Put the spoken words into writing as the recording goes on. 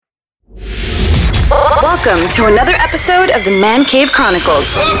Welcome to another episode of the Man Cave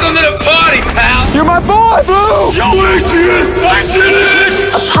Chronicles. Welcome to the party, pal! You're my boy, Blue! Yo, Adrian!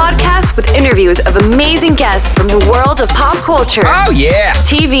 A podcast with interviews of amazing guests from the world of pop culture. Oh, yeah!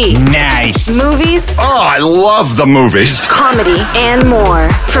 TV. Nice! Movies. Oh, I love the movies! Comedy and more.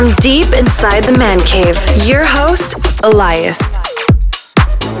 From deep inside the Man Cave, your host, Elias.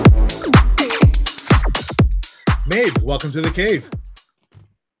 Maeve, welcome to the cave.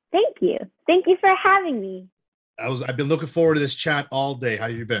 Thank you. Thank you for having me. I've been looking forward to this chat all day. How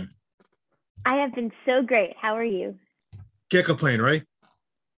you been? I have been so great. How are you? Can't complain, right?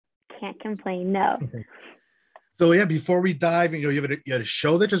 Can't complain, no. So yeah, before we dive, you had a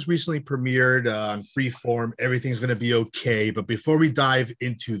show that just recently premiered on Freeform. Everything's gonna be okay. But before we dive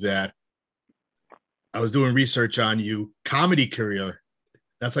into that, I was doing research on you, comedy career.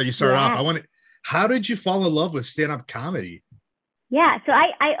 That's how you started off. How did you fall in love with stand-up comedy? Yeah, so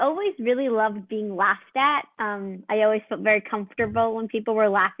I always really loved being laughed at. I always felt very comfortable when people were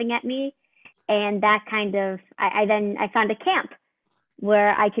laughing at me. And that kind of, I found a camp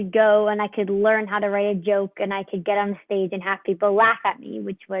where I could go and I could learn how to write a joke and I could get on stage and have people laugh at me,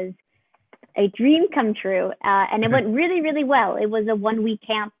 which was a dream come true. And it went really, really well. It was a 1 week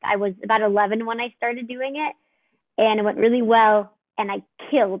camp. I was about 11 when I started doing it, and it went really well. And I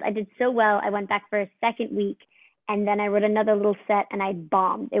killed. I did so well. I went back for a second week. And then I wrote another little set and I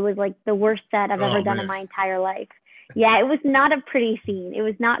bombed. It was like the worst set I've ever done in my entire life. Yeah, it was not a pretty scene. It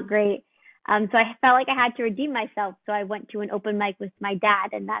was not great. So I felt like I had to redeem myself. So I went to an open mic with my dad,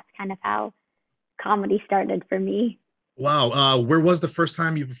 and that's kind of how comedy started for me. Wow. Where was the first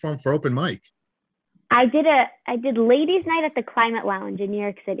time you performed for open mic? I did ladies' night at the Climate Lounge in New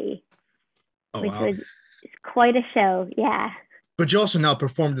York City, which was quite a show. Yeah. But you also now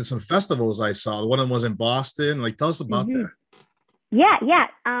performed in some festivals I saw. One of them was in Boston. Tell us about that. Yeah.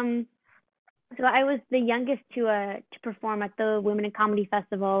 So I was the youngest to perform at the Women in Comedy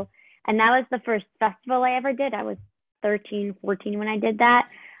Festival. And that was the first festival I ever did. I was 13, 14 when I did that.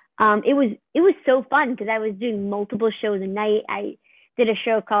 It was so fun because I was doing multiple shows a night. I did a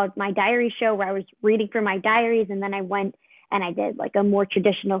show called My Diary Show where I was reading from my diaries. And then I went and I did like a more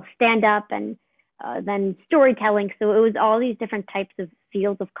traditional stand-up and then storytelling. So it was all these different types of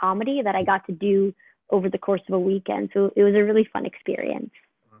fields of comedy that I got to do over the course of a weekend. So it was a really fun experience.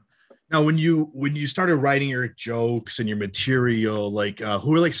 Now, when you started writing your jokes and your material,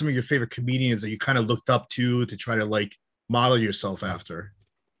 who are some of your favorite comedians that you kind of looked up to try to model yourself after?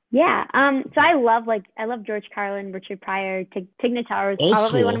 Yeah. So I love George Carlin, Richard Pryor, Tig Notaro is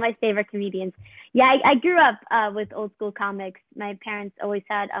probably one of my favorite comedians. Yeah, I grew up with old school comics. My parents always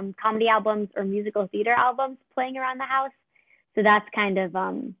had comedy albums or musical theater albums playing around the house. So that's kind of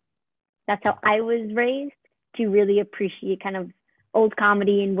that's how I was raised, to really appreciate kind of old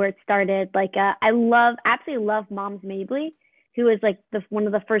comedy and where it started. I absolutely love Moms Mabley, who is one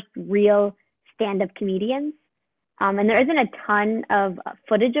of the first real stand-up comedians. And there isn't a ton of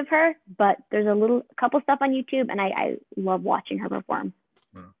footage of her, but there's a couple stuff on YouTube, and I love watching her perform.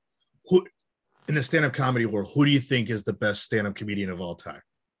 Who in the stand-up comedy world, who do you think is the best stand-up comedian of all time?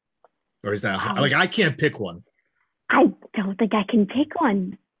 Or is that I can't pick one? I don't think I can pick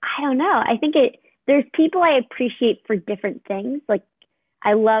one. I don't know. I think there's people I appreciate for different things.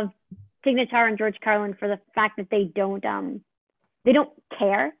 I love Tig Notaro and George Carlin for the fact that they don't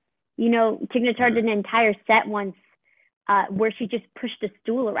care. Tig Notaro did an entire set once where she just pushed a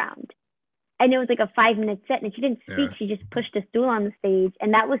stool around. And it was like a 5-minute set, and she didn't speak. Yeah. She just pushed a stool on the stage.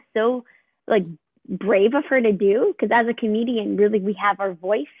 And that was so brave of her to do, because as a comedian, really, we have our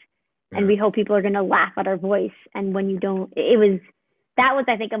voice, and we hope people are going to laugh at our voice. And when you don't, that was,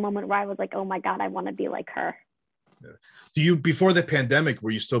 I think, a moment where I was like, oh my God, I want to be like her. Yeah. Before the pandemic,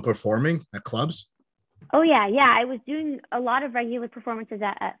 were you still performing at clubs? Oh yeah. I was doing a lot of regular performances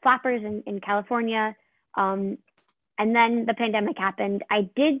at Flappers in California. And then the pandemic happened. I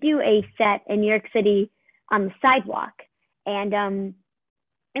did do a set in New York City on the sidewalk. And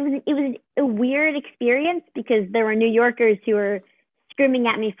it was a weird experience because there were New Yorkers who were screaming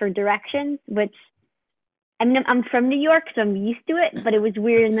at me for directions, which, I mean, I'm from New York, so I'm used to it, but it was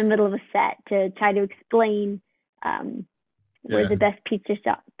weird in the middle of a set to try to explain where the best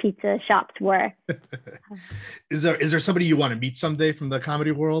pizza shops were. Is there somebody you want to meet someday from the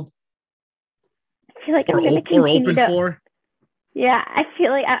comedy world? I feel like or open for? Yeah, I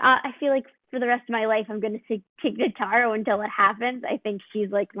feel like for the rest of my life I'm going to say Tig Notaro until it happens. I think she's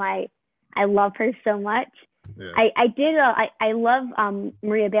I love her so much. Yeah. I love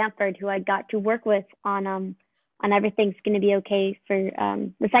Maria Bamford, who I got to work with on Everything's Gonna Be Okay for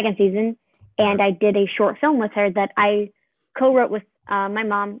the second season, and I did a short film with her that I co-wrote with my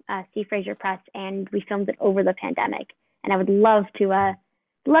mom, C. Fraser Press, and we filmed it over the pandemic. And I would love to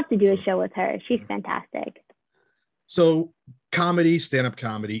do a show with her. She's fantastic. So comedy, stand-up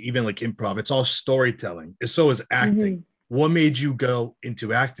comedy, even like improv, it's all storytelling. So is acting. Mm-hmm. What made you go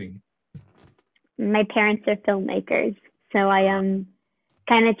into acting? My parents are filmmakers, so I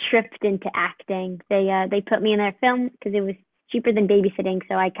kind of tripped into acting. They put me in their film because it was cheaper than babysitting,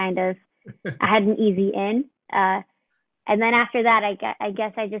 so I had an easy in. And then after that, I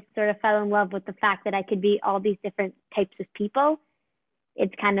guess I just sort of fell in love with the fact that I could be all these different types of people.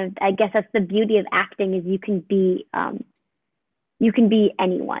 It's kind of, I guess that's the beauty of acting, is you can be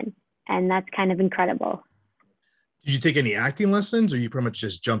anyone, and that's kind of incredible. Did you take any acting lessons, or you pretty much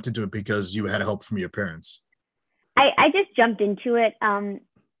just jumped into it because you had help from your parents? I just jumped into it.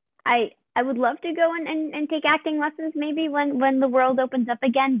 I would love to go and take acting lessons maybe when the world opens up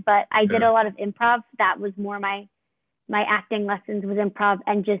again, but I did a lot of improv. That was more my acting lessons was improv,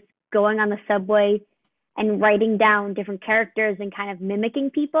 and just going on the subway and writing down different characters and kind of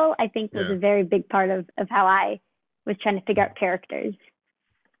mimicking people, I think was a very big part of how I was trying to figure out characters.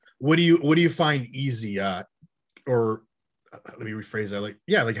 What do you find easy? Or let me rephrase that. Like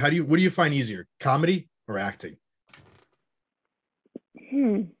what do you find easier, comedy or acting?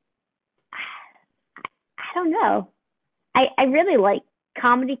 I don't know. I really like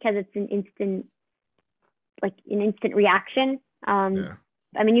comedy because it's an instant reaction.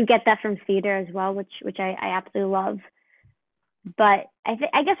 I mean, you get that from theater as well, which I absolutely love. But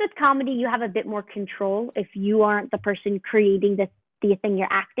I guess with comedy, you have a bit more control if you aren't the person creating the thing you're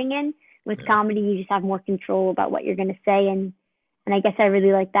acting in. With comedy, you just have more control about what you're going to say, and I guess I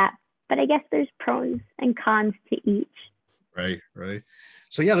really like that. But I guess there's pros and cons to each. Right.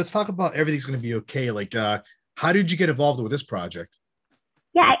 So let's talk about Everything's Gonna Be Okay. Like, how did you get involved with this project?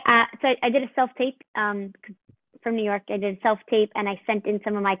 Yeah, so I did a self-tape from New York. I did a self-tape, and I sent in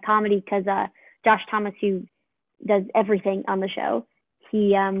some of my comedy because Josh Thomas, who does everything on the show,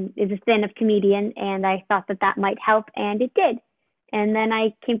 he is a stand-up comedian, and I thought that might help, and it did. And then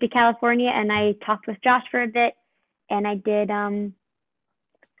I came to California, and I talked with Josh for a bit, and I did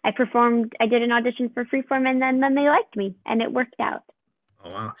I performed. I did an audition for Freeform, and then they liked me, and it worked out.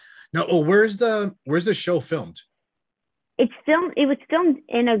 Oh wow! Now, where's the show filmed? It was filmed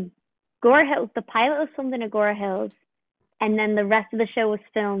in Agora Hills. The pilot was filmed in Agora Hills, and then the rest of the show was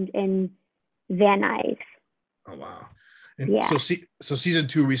filmed in Van Nuys. Oh wow! And so season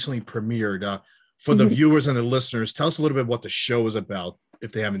 2 recently premiered. For the viewers and the listeners, tell us a little bit what the show is about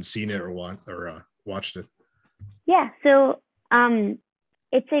if they haven't seen it or watched it. Yeah, so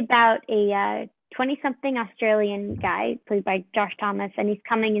it's about a 20-something Australian guy played by Josh Thomas, and he's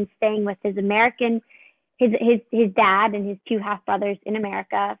coming and staying with his dad and his 2 half brothers in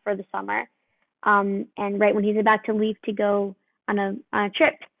America for the summer. And right when he's about to leave to go on a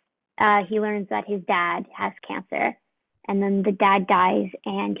trip, he learns that his dad has cancer, and then the dad dies,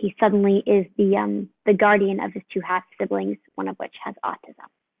 and he suddenly is the guardian of his 2 half siblings, one of which has autism.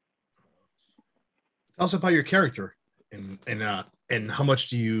 Tell us about your character and how much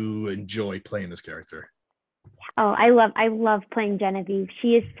do you enjoy playing this character? Oh, I love playing Genevieve.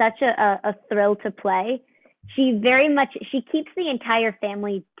 She is such a thrill to play. She keeps the entire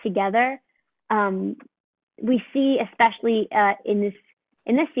family together. We see, especially in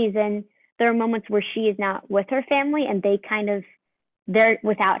this season, there are moments where she is not with her family, and they're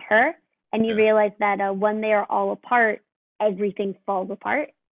without her. And you realize that when they are all apart, everything falls apart,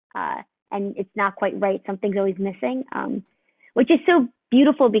 and it's not quite right. Something's always missing, which is so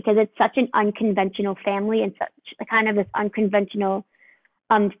beautiful because it's such an unconventional family and such a kind of this unconventional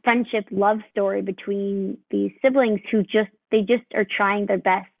friendship love story between these siblings who just are trying their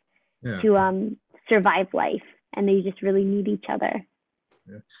best to survive life, and they just really need each other.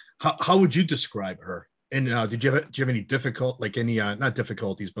 Yeah. How would you describe her? And did you have any not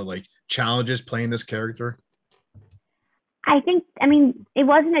difficulties, but like challenges playing this character? I mean, it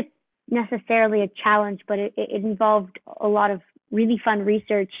wasn't necessarily a challenge, but it involved a lot of really fun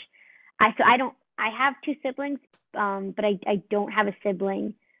research. I have 2 siblings, but I don't have a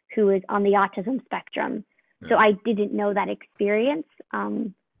sibling who is on the autism spectrum. Yeah. So I didn't know that experience.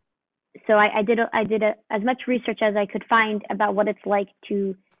 So I did as much research as I could find about what it's like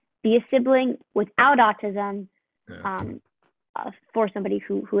to be a sibling without autism, for somebody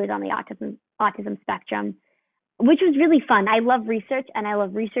who is on the autism spectrum, which was really fun. I love research, and I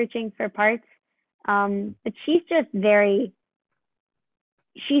love researching for parts. But she's very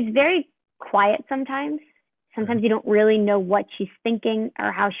quiet sometimes. Sometimes you don't really know what she's thinking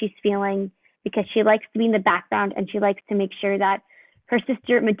or how she's feeling, because she likes to be in the background, and she likes to make sure that her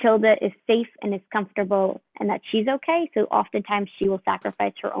sister Matilda is safe and is comfortable and that she's okay. So oftentimes she will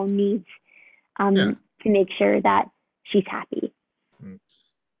sacrifice her own needs Yeah. to make sure that she's happy.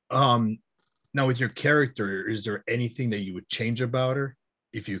 Now with your character, is there anything that you would change about her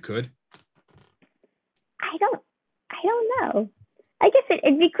if you could? I don't know. I guess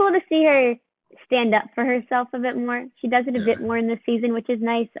it'd be cool to see her stand up for herself a bit more. She does it a bit more in this season, which is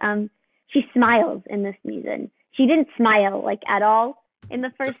nice. She smiles in this season. She didn't smile like at all in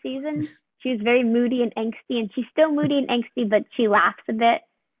the first season. She was very moody and angsty, and she's still moody and angsty, but she laughs a bit,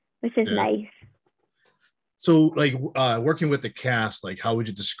 which is nice. So, like, working with the cast, like, how would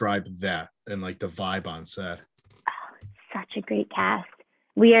you describe that and like the vibe on set? Oh, such a great cast.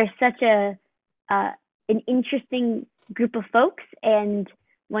 We are such an interesting group of folks, and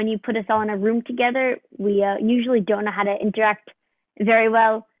when you put us all in a room together, we usually don't know how to interact very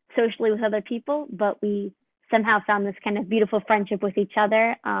well socially with other people, but we somehow found this kind of beautiful friendship with each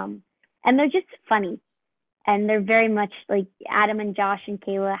other. And they're just funny. And they're very much like Adam and Josh and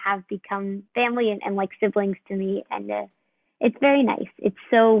Kayla have become family and like siblings to me. And it's very nice. It's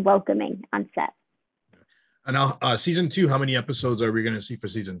so welcoming on set. And now, season 2, how many episodes are we going to see for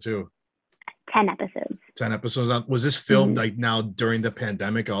season 2? 10 episodes. 10 episodes. Was this filmed like now during the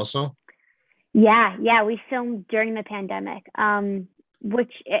pandemic also? Yeah, we filmed during the pandemic,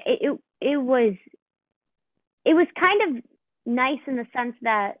 which it was kind of nice in the sense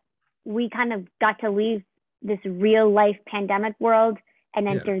that we kind of got to leave this real life pandemic world and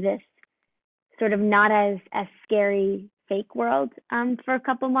enter this sort of not as scary fake world for a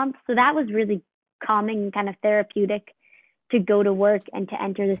couple months. So that was really calming and kind of therapeutic to go to work and to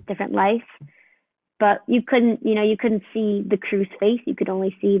enter this different life. But you couldn't see the crew's face. You could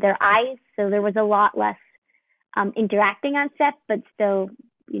only see their eyes. So there was a lot less interacting on set, but still,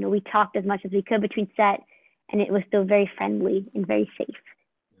 we talked as much as we could between set, and it was still very friendly and very safe.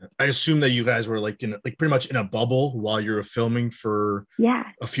 I assume that you guys were like pretty much in a bubble while you were filming for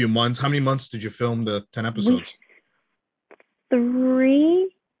a few months. How many months did you film the 10 episodes? 3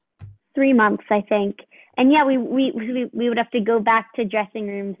 months, I think. And we would have to go back to dressing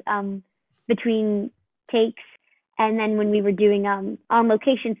rooms between takes, and then when we were doing on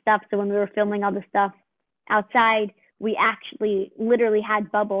location stuff, so when we were filming all the stuff outside, we actually literally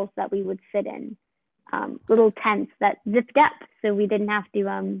had bubbles that we would sit in, little tents that zipped up, so we didn't have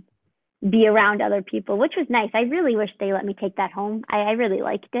to be around other people, which was nice. I really wish they let me take that home. I really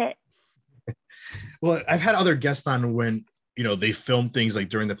liked it. Well, I've had other guests on when they filmed things like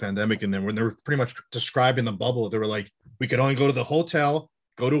during the pandemic, and then when they were pretty much describing the bubble, they were like, we could only go to the hotel,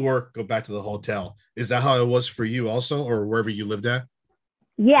 go to work, go back to the hotel. Is that how it was for you also, or wherever you lived at?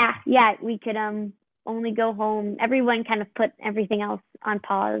 Yeah, we could only go home. Everyone kind of put everything else on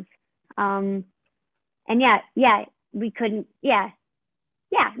pause. And we couldn't,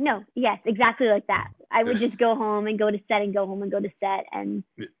 exactly like that. I would just go home and go to set and go home and go to set. And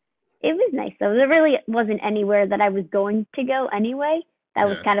it was nice though. There really wasn't anywhere that I was going to go anyway. That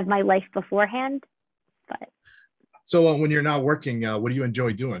was kind of my life beforehand. But so when you're not working, what do you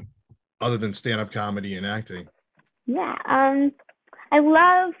enjoy doing other than stand-up comedy and acting? Yeah, I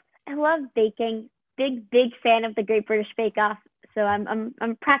love baking. Big fan of the Great British Bake Off. So I'm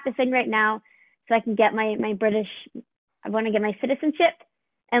practicing right now so I can get my British. I want to get my citizenship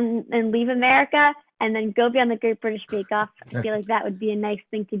and leave America and then go be on the Great British Bake Off. I feel like that would be a nice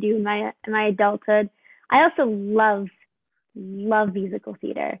thing to do in my adulthood. I also love musical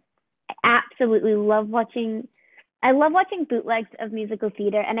theater. I absolutely love watching. I love watching bootlegs of musical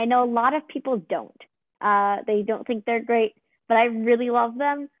theater, and I know a lot of people don't. They don't think they're great, but I really love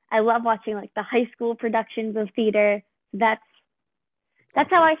them. I love watching like the high school productions of theater. That's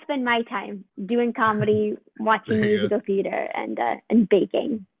how I spend my time, doing comedy, watching musical theater, and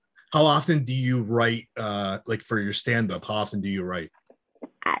baking. How often do you write, like for your stand-up? How often do you write?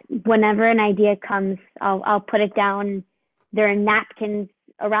 Whenever an idea comes, I'll put it down. There are napkins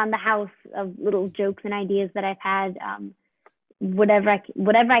around the house of little jokes and ideas that I've had. Whatever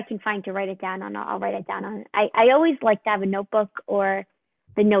I can find to write it down on, I'll write it down on. I always like to have a notebook or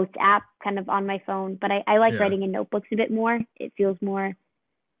the notes app kind of on my phone, but I like writing in notebooks a bit more. It feels more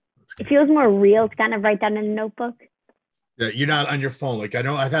real to kind of write down in a notebook. Yeah, you're not on your phone. Like I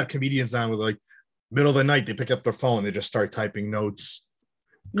know I've had comedians on with like middle of the night, they pick up their phone, they just start typing notes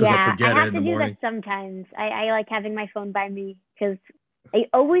because they'll forget it in the morning. I have to do that sometimes. I like having my phone by me because I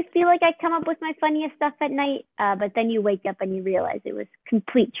always feel like I come up with my funniest stuff at night, but then you wake up and you realize it was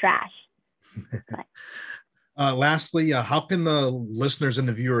complete trash. Lastly, how can the listeners and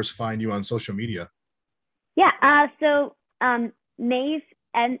the viewers find you on social media? Yeah, so Maeve,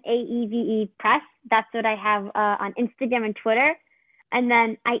 Maeve Press. That's what I have on Instagram and Twitter. And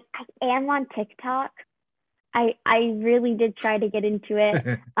then I am on TikTok. I really did try to get into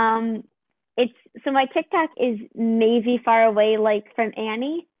it. So my TikTok is Maeve Far Away, like from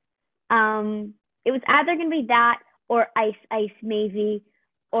Annie. It was either gonna be that or Ice Maeve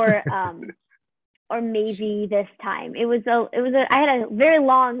or maybe this time. I had a very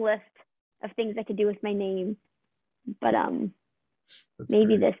long list of things I could do with my name, but That's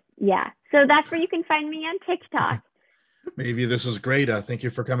maybe great. So that's where you can find me on TikTok. Maybe this was great. Thank you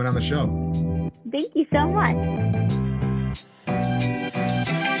for coming on the show. Thank you so much.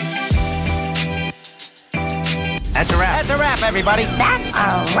 That's a wrap. That's a wrap, everybody. That's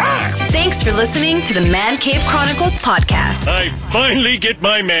a wrap. Thanks for listening to the Man Cave Chronicles podcast. I finally get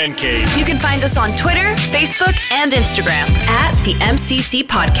my man cave. You can find us on Twitter, Facebook, and Instagram at the MCC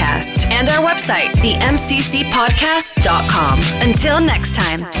Podcast and our website, themccpodcast.com. Until next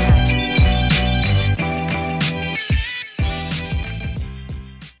time.